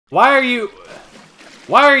Why are you...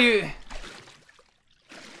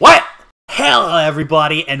 What? Hello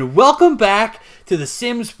everybody, and welcome back to The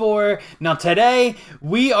Sims 4. Now today,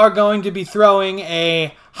 we are going to be throwing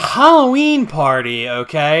a Halloween party,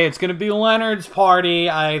 okay? It's going to be Leonard's party,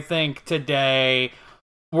 I think, today.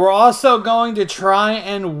 We're also going to try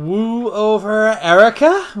and woo over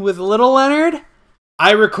Erika with Little Leonard.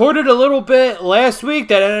 I recorded a little bit last week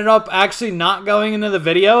that ended up actually not going into the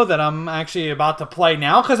video that I'm actually about to play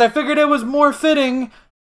now because I figured it was more fitting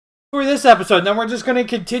for this episode. Then we're just going to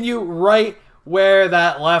continue right where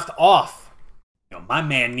that left off. You know, my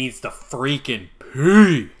man needs to freaking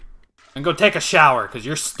pee. And go take a shower because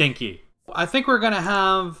you're stinky. I think we're going to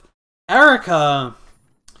have Erika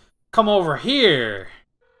come over here.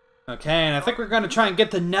 Okay, and I think we're going to try and get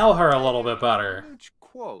to know her a little bit better.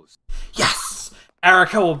 Yes!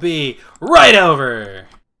 Erika will be right over.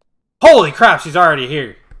 Holy crap, she's already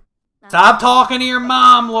here. Stop talking to your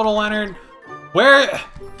mom, Little Leonard. Where?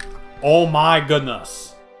 Oh my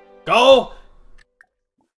goodness. Go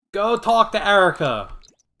talk to Erika.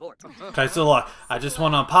 Okay, so look, I just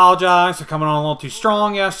want to apologize for coming on a little too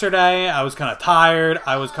strong yesterday. I was kind of tired.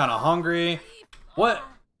 I was kind of hungry. What?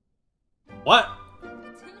 What?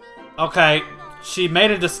 Okay, she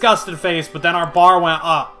made a disgusted face, but then our bar went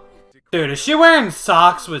up. Dude, is she wearing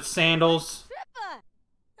socks with sandals?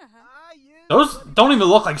 Those don't even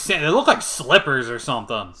look like sandals. They look like slippers or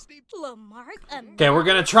something. Okay, we're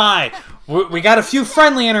gonna try. We got a few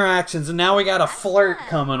friendly interactions, and now we got a flirt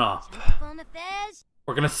coming up.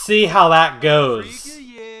 We're gonna see how that goes.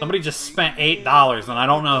 Somebody just spent $8, and I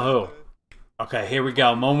don't know who. Okay, here we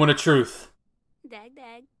go. Moment of truth.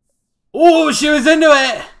 Ooh, she was into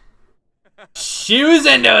it! She was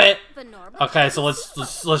into it! Okay, so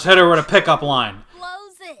let's hit her with a pickup line.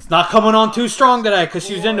 It's not coming on too strong today because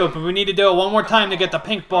she was into it, but we need to do it one more time to get the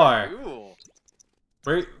pink bar.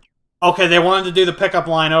 Okay, they wanted to do the pickup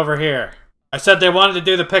line over here. I said they wanted to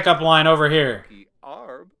do the pickup line over here.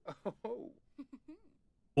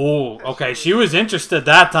 Ooh, okay, she was interested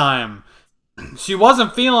that time. She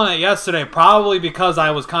wasn't feeling it yesterday, probably because I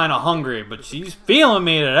was kind of hungry, but she's feeling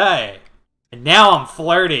me today. And now I'm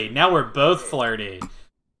flirty. Now we're both flirty.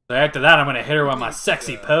 So after that, I'm going to hit her with my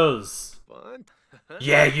sexy pose.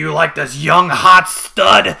 Yeah, you like this young hot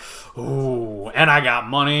stud? Ooh, and I got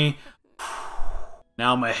money.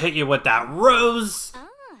 Now I'm going to hit you with that rose.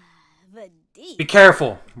 Be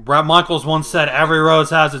careful. Brett Michaels once said every rose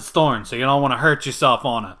has its thorn, so you don't want to hurt yourself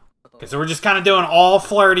on it. Okay, so we're just kind of doing all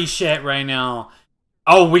flirty shit right now.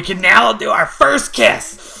 Oh, we can now do our first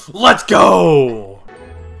kiss. Let's go.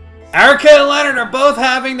 Erika and Leonard are both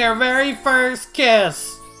having their very first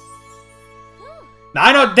kiss. Now,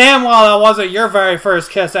 I know damn well that wasn't your very first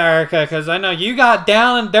kiss, Erika, because I know you got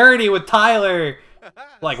down and dirty with Tyler,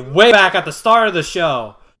 like, way back at the start of the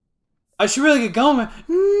show. I should really get going.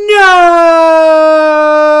 No!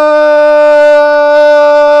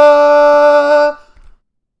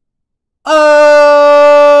 Oh!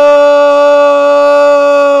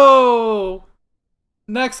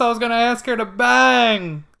 Next, I was going to ask her to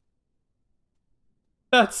bang.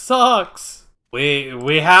 That sucks.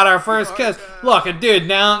 We had our first kiss. Look, dude,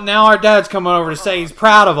 now our dad's coming over to say he's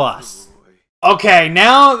proud of us. Okay,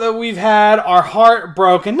 now that we've had our heart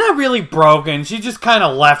broken, not really broken, she just kind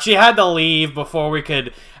of left. She had to leave before we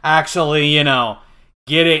could actually, you know,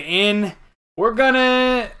 get it in. We're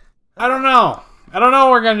gonna, I don't know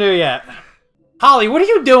what we're gonna do yet. Holly, what are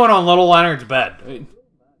you doing on Little Leonard's bed?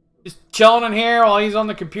 Just chilling in here while he's on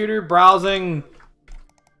the computer browsing.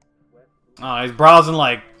 Oh, he's browsing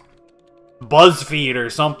like BuzzFeed or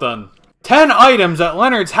something. 10 items at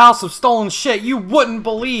Leonard's house of stolen shit you wouldn't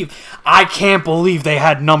believe. I can't believe they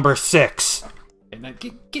had number 6.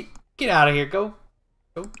 Get out of here. Go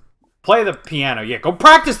play the piano. Yeah, go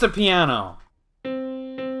practice the piano.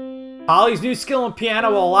 Holly's new skill in piano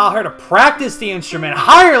will allow her to practice the instrument.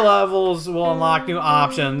 Higher levels will unlock new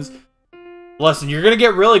options. Listen, you're going to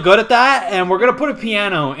get really good at that, and we're going to put a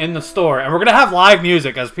piano in the store, and we're going to have live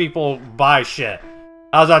music as people buy shit.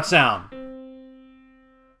 How's that sound?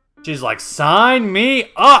 She's like, sign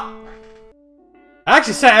me up! I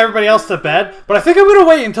actually sent everybody else to bed, but I think I'm going to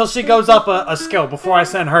wait until she goes up a skill before I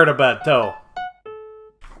send her to bed, too.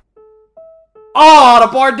 Oh,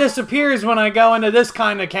 the bar disappears when I go into this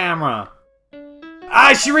kind of camera.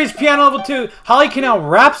 Ah, she reached piano level 2. Holly can now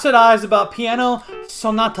rhapsodize about piano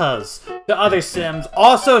sonatas to other Sims.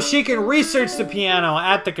 Also, she can research the piano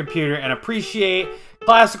at the computer and appreciate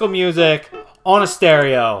classical music on a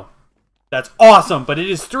stereo. That's awesome, but it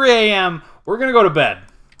is 3 a.m. We're going to go to bed.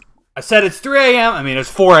 I said it's 3 a.m. I mean, it's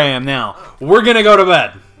 4 a.m. now. We're going to go to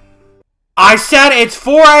bed. I said it's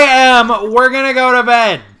 4 a.m. We're going to go to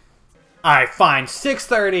bed. Alright, fine.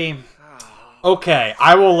 6:30. Okay,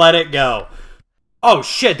 I will let it go. Oh,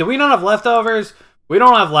 shit. Do we not have leftovers? We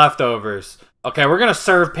don't have leftovers. Okay, we're gonna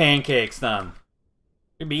serve pancakes then.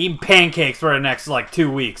 We're gonna be eating pancakes for the next, like,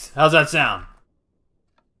 2 weeks. How's that sound?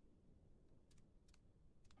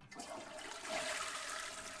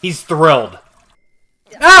 He's thrilled.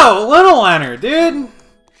 Oh, Little Leonard, dude.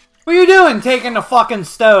 What are you doing taking the fucking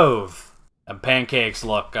stove? And pancakes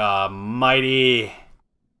look, mighty...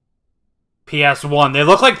 PS1. They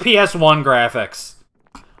look like PS1 graphics.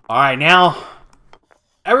 Alright, now...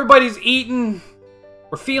 everybody's eating.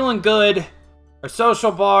 We're feeling good. Our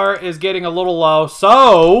social bar is getting a little low.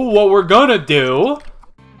 So, what we're gonna do...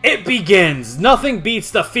 it begins! Nothing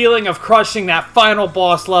beats the feeling of crushing that final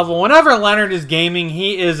boss level. Whenever Leonard is gaming,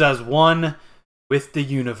 he is as one with the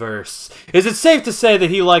universe. Is it safe to say that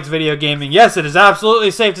he likes video gaming? Yes, it is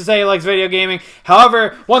absolutely safe to say he likes video gaming.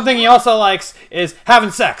 However, one thing he also likes is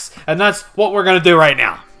having sex. And that's what we're gonna do right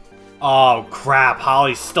now. Oh, crap.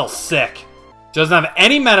 Holly's still sick. She doesn't have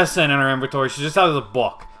any medicine in her inventory. She just has a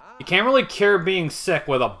book. You can't really cure being sick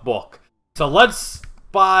with a book. So let's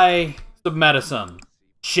buy some medicine.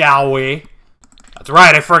 Shall we? That's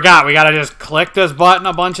right, I forgot. We gotta just click this button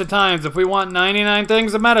a bunch of times. If we want 99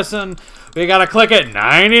 things of medicine, we gotta click it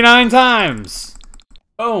 99 times.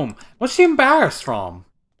 Boom. What's she embarrassed from?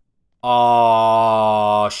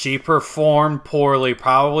 Oh, she performed poorly,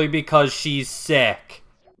 probably because she's sick.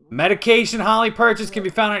 Medication Holly purchased can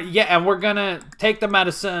be found at... yeah, and we're gonna take the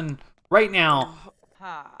medicine right now.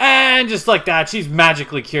 And just like that, she's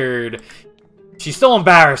magically cured. She's still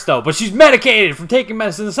embarrassed, though, but she's medicated from taking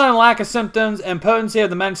medicine. The sudden lack of symptoms and potency of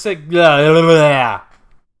the medicine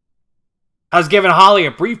has given Holly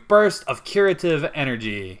a brief burst of curative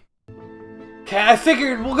energy. Okay, I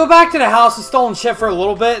figured we'll go back to the house of stolen shit for a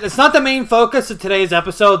little bit. It's not the main focus of today's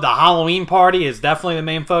episode. The Halloween party is definitely the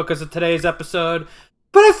main focus of today's episode.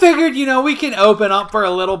 But I figured, you know, we can open up for a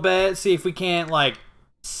little bit, see if we can't, like,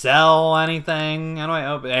 sell anything. How do I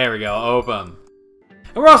open? There we go, open.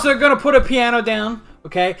 And we're also going to put a piano down,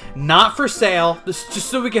 okay? Not for sale. This is just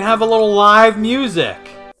so we can have a little live music.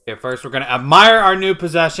 Okay, first we're going to admire our new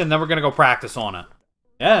possession, then we're going to go practice on it.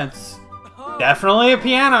 Yeah, it's definitely a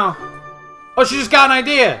piano. Oh, she just got an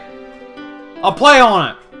idea. I'll play on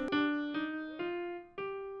it.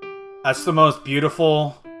 That's the most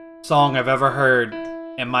beautiful song I've ever heard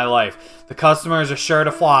in my life. The customers are sure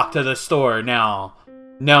to flock to the store now,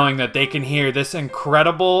 knowing that they can hear this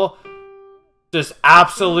incredible... just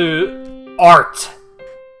absolute art.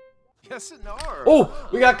 Yes, it are. Oh,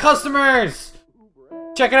 we got customers.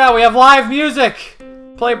 Check it out. We have live music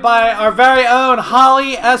played by our very own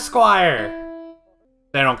Holly Esquire.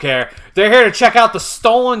 They don't care. They're here to check out the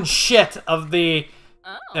stolen shit of the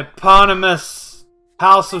eponymous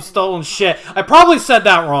House of Stolen Shit. I probably said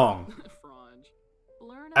that wrong.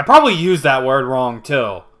 I probably used that word wrong,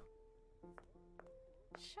 too.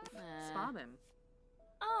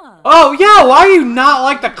 Oh, yeah, why are you not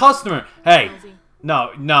like the customer? Hey,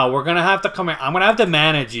 no, we're gonna have to come here. I'm gonna have to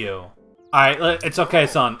manage you. Alright, it's okay,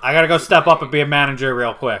 son. I gotta go step up and be a manager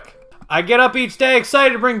real quick. I get up each day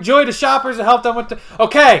excited to bring joy to shoppers and help them with the...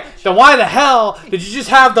 okay, then why the hell did you just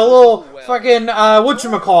have the little fucking,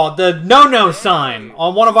 whatchamacallit, the no-no sign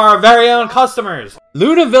on one of our very own customers?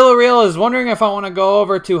 Luna Villarreal is wondering if I want to go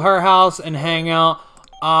over to her house and hang out.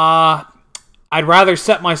 I'd rather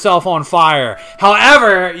set myself on fire.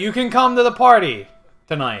 However, you can come to the party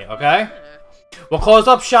tonight, okay? We'll close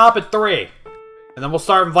up shop at 3. And then we'll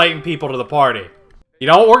start inviting people to the party. You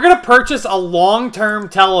know, we're going to purchase a long-term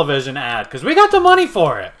television ad. Because we got the money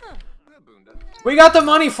for it. We got the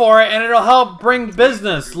money for it, and it'll help bring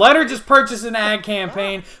business. Leonard just purchased an ad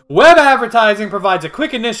campaign. Web advertising provides a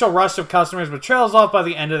quick initial rush of customers, but trails off by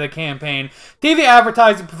the end of the campaign. TV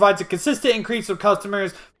advertising provides a consistent increase of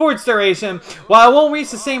customers for its duration. While it won't reach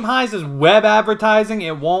the same highs as web advertising,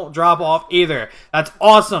 it won't drop off either. That's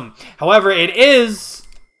awesome. However, it is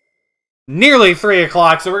nearly 3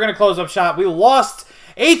 o'clock, so we're going to close up shop. We lost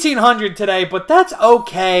 1,800 today, but that's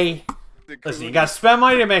okay. Listen, you gotta spend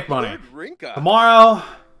money to make money. Tomorrow,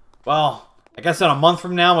 well, I guess in a month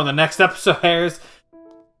from now when the next episode airs,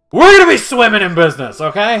 we're gonna be swimming in business,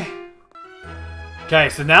 okay? Okay,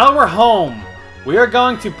 so now that we're home, we are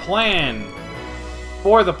going to plan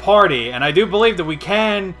for the party, and I do believe that we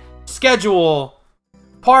can schedule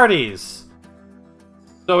parties.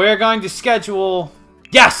 So we are going to schedule...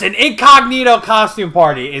 yes, an incognito costume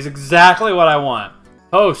party is exactly what I want.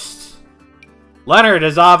 Host. Leonard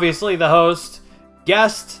is obviously the host.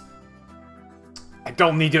 Guest. I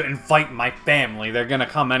don't need to invite my family. They're gonna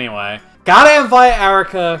come anyway. Gotta invite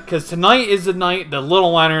Erika, because tonight is the night that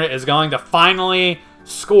Little Leonard is going to finally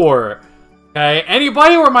score Okay,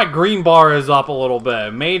 anybody where my green bar is up a little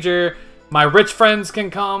bit. Major, my rich friends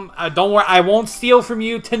can come. Don't worry, I won't steal from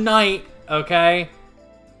you tonight, okay?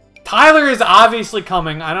 Tyler is obviously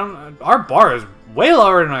coming. Our bar is way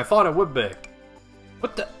lower than I thought it would be.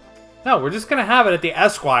 What the? No, we're just gonna have it at the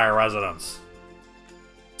Esquire residence.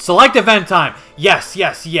 Select event time. Yes,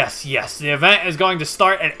 yes, yes, yes. The event is going to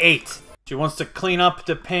start at 8. She wants to clean up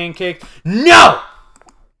the pancakes. No!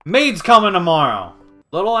 Maid's coming tomorrow.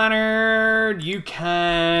 Little Leonard, you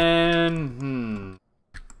can...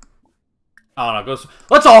 I don't know.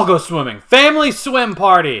 Let's all go swimming. Family swim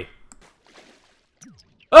party.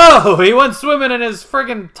 Oh, he went swimming in his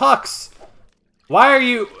friggin' tux. Why are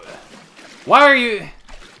you...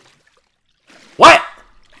 What?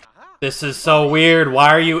 This is so weird. Why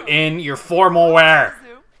are you in your formal wear?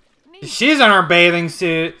 She's in her bathing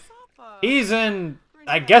suit. He's in...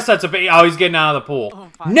 I guess that's a... Oh, he's getting out of the pool.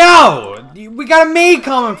 No! We got a maid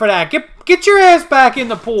coming for that. Get your ass back in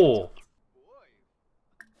the pool.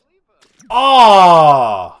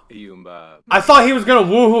 Oh! I thought he was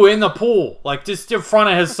gonna woohoo in the pool. Like, just in front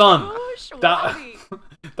of his son. That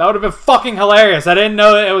would have been fucking hilarious. I didn't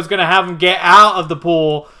know that it was gonna have him get out of the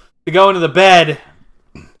pool to go into the bed.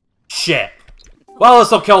 Shit. Well,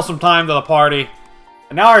 this will kill some time to the party.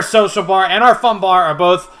 And now our social bar and our fun bar are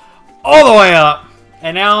both all the way up.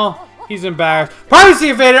 And now he's embarrassed. Privacy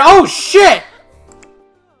invaded! Oh, shit!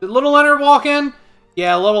 Did Little Leonard walk in?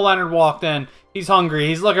 Yeah, Little Leonard walked in. He's hungry.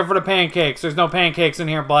 He's looking for the pancakes. There's no pancakes in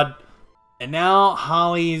here, bud. And now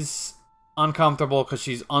Holly's uncomfortable because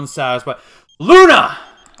she's unsatisfied. Luna!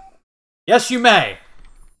 Yes, you may.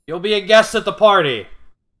 You'll be a guest at the party.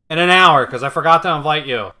 In an hour, because I forgot to invite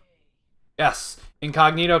you. Yes.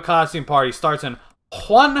 Incognito costume party starts in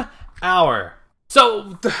 1 hour.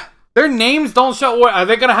 So... Their names don't show. Are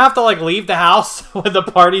they gonna have to like leave the house when the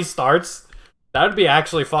party starts? That would be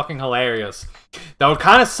actually fucking hilarious. That would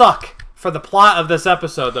kind of suck for the plot of this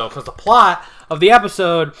episode though, because the plot of the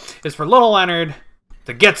episode is for Little Leonard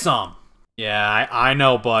to get some. Yeah, I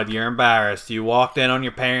know, bud. You're embarrassed. You walked in on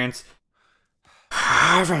your parents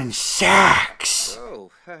having sex.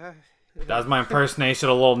 That was my impersonation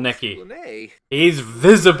of Little Nicky. He's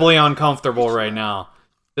visibly uncomfortable right now.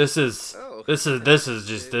 This is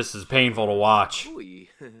painful to watch.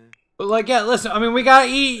 But like, yeah, listen, I mean, we gotta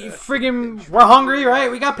eat, friggin', we're hungry, right?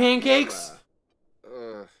 We got pancakes.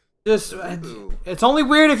 Just, it's only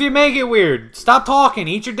weird if you make it weird. Stop talking,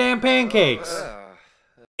 eat your damn pancakes.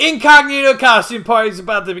 Incognito costume party's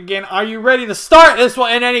about to begin. Are you ready to start this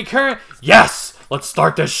one in any current? Yes! Let's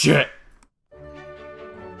start this shit.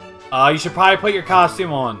 You should probably put your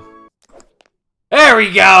costume on. There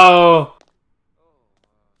we go!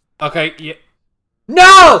 Okay, yeah.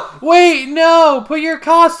 No! Wait, no! Put your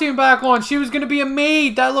costume back on. She was gonna be a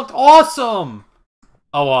maid. That looked awesome.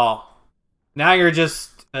 Oh, well. Now you're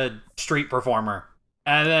just a street performer.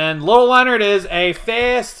 And then Little Leonard is a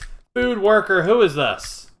fast food worker. Who is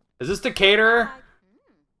this? Is this the caterer?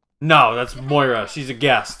 No, that's Moira. She's a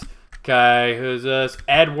guest. Okay, who's this?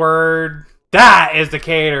 Edward. That is the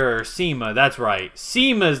caterer. Seema, that's right.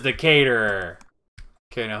 Seema's the caterer.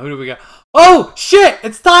 Okay, now who do we got? Oh, shit!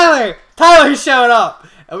 It's Tyler! Tyler showed up!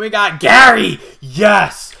 And we got Gary!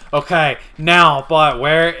 Yes! Okay, now, but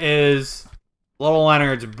where is Little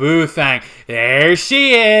Leonard's boo thing? There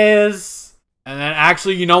she is! And then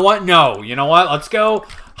actually, you know what? No. You know what? Let's go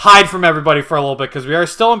hide from everybody for a little bit, because we are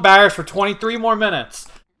still embarrassed for 23 more minutes.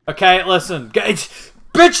 Okay, listen.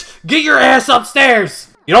 Bitch, get your ass upstairs!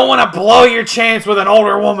 You don't want to blow your chance with an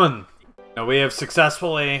older woman! Now, we have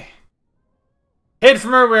successfully... hid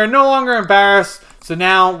from her. We are no longer embarrassed. So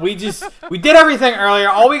now we did everything earlier.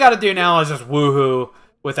 All we got to do now is just woohoo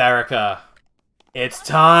with Erika. It's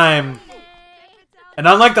time. And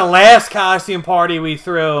unlike the last costume party we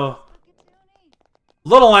threw,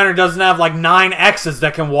 Little Leonard doesn't have like 9 exes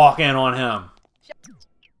that can walk in on him.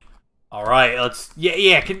 All right, let's.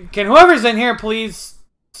 Yeah. Can whoever's in here please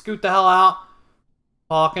scoot the hell out?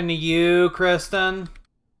 Talking to you, Kristen.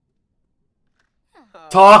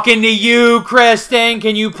 Talking to you, Kristen.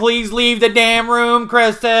 Can you please leave the damn room,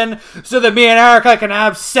 Kristen? So that me and Erika can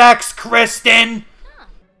have sex, Kristen.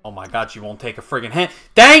 Oh my god, she won't take a friggin' hint.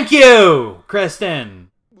 Thank you,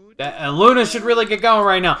 Kristen. And Luna should really get going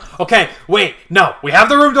right now. Okay, wait. No, we have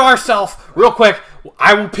the room to ourselves. Real quick,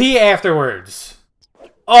 I will pee afterwards.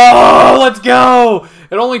 Oh, let's go.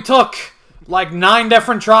 It only took like 9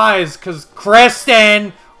 different tries because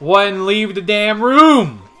Kristen wouldn't leave the damn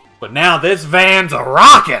room. But now this van's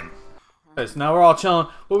a-rockin'. Okay, so now we're all chilling.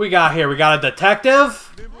 What we got here? We got a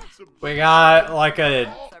detective. We got like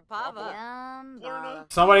a...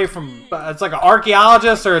 somebody from... it's like an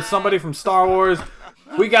archaeologist or it's somebody from Star Wars.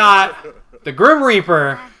 We got the Grim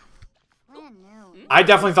Reaper. I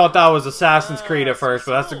definitely thought that was Assassin's Creed at first,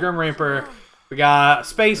 but that's the Grim Reaper. We got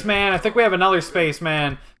Spaceman. I think we have another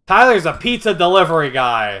Spaceman. Tyler's a pizza delivery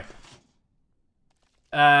guy.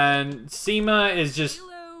 And Seema is just...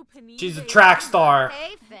 she's a track star.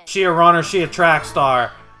 She a runner, she a track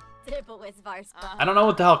star. I don't know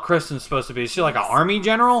what the hell Kristen's supposed to be. Is she like an army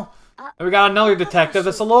general? And we got another detective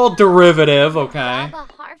that's a little derivative, okay.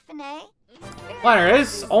 Leonard,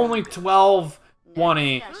 it's only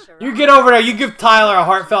 12:20. You get over there, you give Tyler a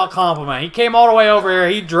heartfelt compliment. He came all the way over here,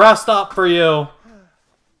 he dressed up for you.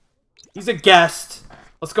 He's a guest.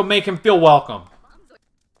 Let's go make him feel welcome.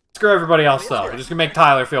 Screw everybody else though. We're just gonna make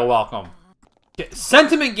Tyler feel welcome.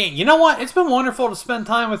 Sentiment gain. You know what? It's been wonderful to spend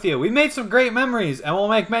time with you. We made some great memories, and we'll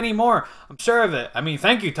make many more. I'm sure of it. I mean,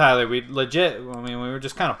 thank you, Tyler. We legit, I mean, we were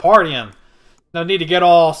just kind of partying. No need to get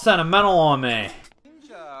all sentimental on me.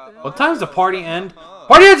 What time's the party end?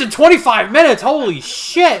 Party ends in 25 minutes! Holy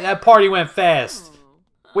shit, that party went fast.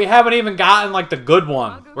 We haven't even gotten, like, the good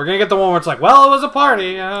one. We're gonna get the one where it's like, well, it was a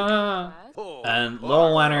party. And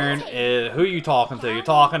Little Leonard, who are you talking to? You're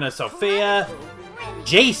talking to Sophia,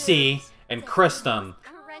 JC, and Kristen.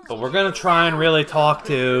 But we're gonna try and really talk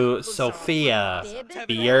to Sophia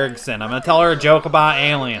Bjergsen. I'm gonna tell her a joke about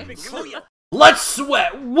aliens. Let's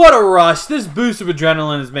sweat! What a rush! This boost of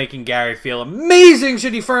adrenaline is making Gary feel amazing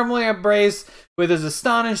should he firmly embrace with his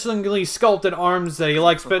astonishingly sculpted arms that he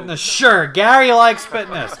likes fitness. Sure, Gary likes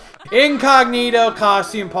fitness. Incognito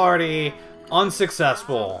costume party.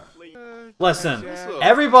 Unsuccessful. Listen,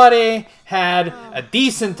 everybody had a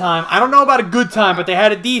decent time. I don't know about a good time, but they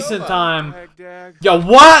had a decent time. Yo,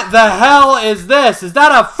 what the hell is this? Is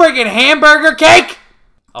that a friggin' hamburger cake?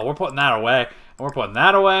 Oh, we're putting that away. We're putting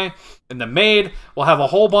that away. And the maid will have a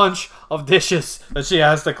whole bunch of dishes that she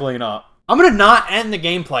has to clean up. I'm going to not end the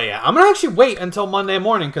gameplay yet. I'm going to actually wait until Monday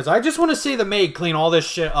morning because I just want to see the maid clean all this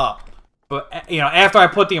shit up. But, you know, after I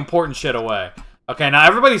put the important shit away. Okay, now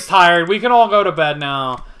everybody's tired. We can all go to bed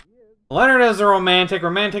now. Leonard is a romantic.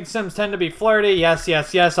 Romantic Sims tend to be flirty. Yes,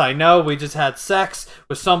 yes, yes, I know. We just had sex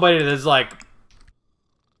with somebody that is like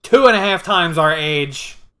 2.5 times our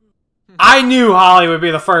age. I knew Holly would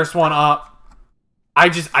be the first one up.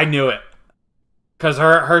 I knew it. Because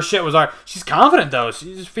her shit was our... She's confident, though.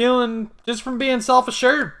 She's just feeling... Just from being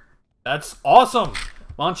self-assured. That's awesome.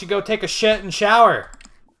 Why don't you go take a shit and shower?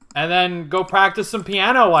 And then go practice some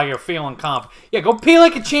piano while you're feeling confident. Yeah, go pee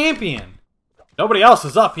like a champion. Nobody else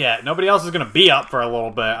is up yet. Nobody else is going to be up for a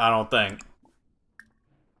little bit, I don't think.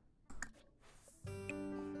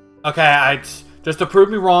 Okay, just to prove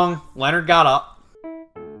me wrong, Leonard got up.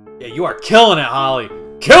 Yeah, you are killing it, Holly.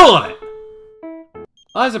 Killing it!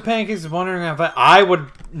 Liza Pancakes is wondering if I would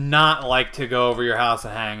not like to go over your house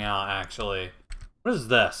and hang out, actually. What is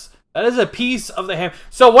this? That is a piece of the ham.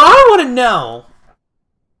 So what I want to know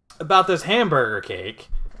about this hamburger cake...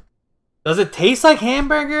 Does it taste like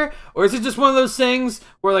hamburger? Or is it just one of those things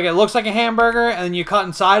where like it looks like a hamburger and then you cut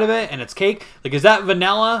inside of it and it's cake? Like is that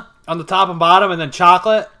vanilla on the top and bottom and then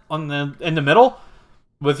chocolate on in the middle?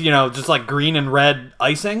 With, you know, just like green and red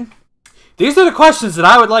icing? These are the questions that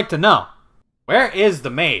I would like to know. Where is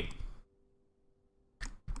the maid?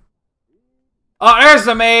 Oh, there's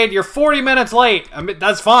the maid. You're 40 minutes late. I mean,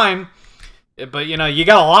 that's fine. But, you know, you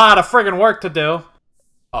got a lot of friggin' work to do.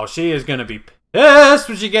 Oh, she is gonna be pissed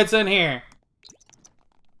when she gets in here.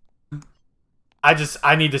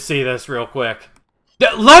 I need to see this real quick.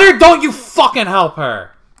 Leonard, don't you fucking help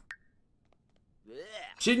her.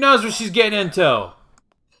 She knows what she's getting into.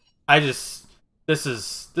 This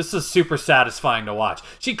is super satisfying to watch.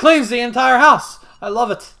 She cleans the entire house. I love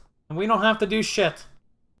it. And we don't have to do shit.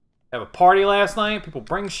 Have a party last night. People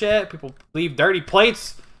bring shit. People leave dirty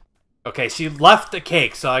plates. Okay, she left the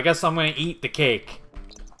cake, so I guess I'm going to eat the cake.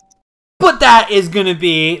 But that is going to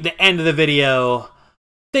be the end of the video.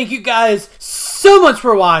 Thank you guys so much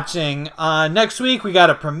for watching. Next week, we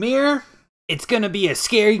got a premiere. It's going to be a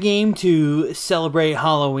scary game to celebrate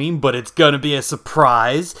Halloween, but it's going to be a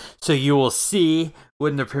surprise. So you will see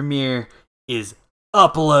when the premiere is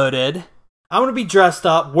uploaded. I'm going to be dressed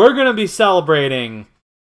up. We're going to be celebrating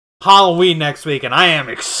Halloween next week, and I am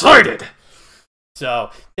excited.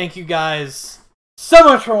 So, thank you guys so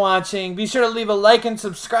much for watching. Be sure to leave a like and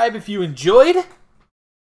subscribe if you enjoyed.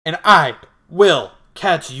 And I will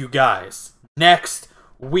catch you guys next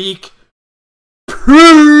week.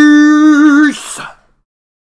 Peace!